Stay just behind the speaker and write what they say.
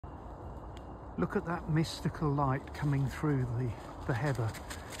Look at that mystical light coming through the heather.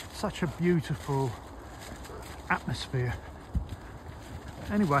 Such a beautiful atmosphere.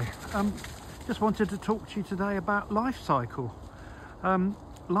 Anyway, just wanted to talk to you today about life cycle.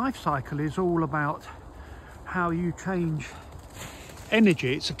 Life cycle is all about how you change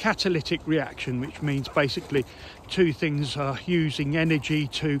energy. It's a catalytic reaction, which means basically two things are using energy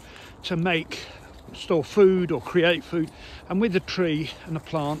to store food or create food. And with a tree and a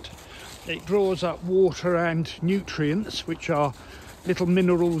plant, it draws up water and nutrients, which are little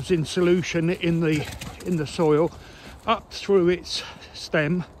minerals in solution in the soil, up through its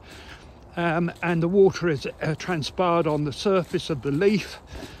stem, and the water is transpired on the surface of the leaf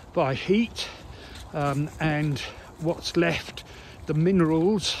by heat, and what's left, the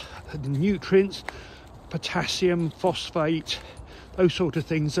minerals, the nutrients, potassium, phosphate, those sort of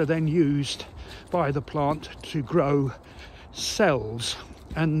things are then used by the plant to grow cells,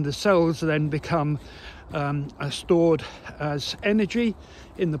 and the cells then become are stored as energy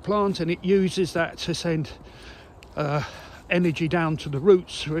in the plant, and it uses that to send energy down to the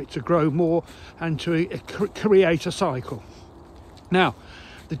roots for it to grow more and to create a cycle. Now,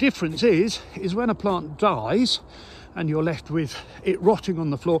 the difference is when a plant dies and you're left with it rotting on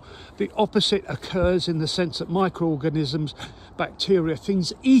the floor, the opposite occurs in the sense that microorganisms, bacteria,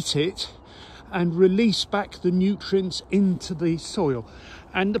 things eat it and release back the nutrients into the soil.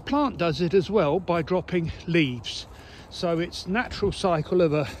 And the plant does it as well by dropping leaves. So its natural cycle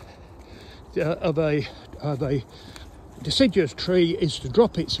of a deciduous tree is to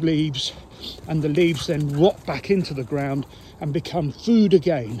drop its leaves, and the leaves then rot back into the ground and become food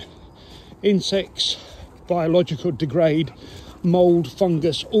again. Insects, biological degrade, mold,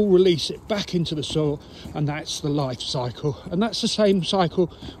 fungus, all release it back into the soil, and that's the life cycle. And that's the same cycle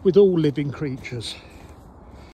with all living creatures.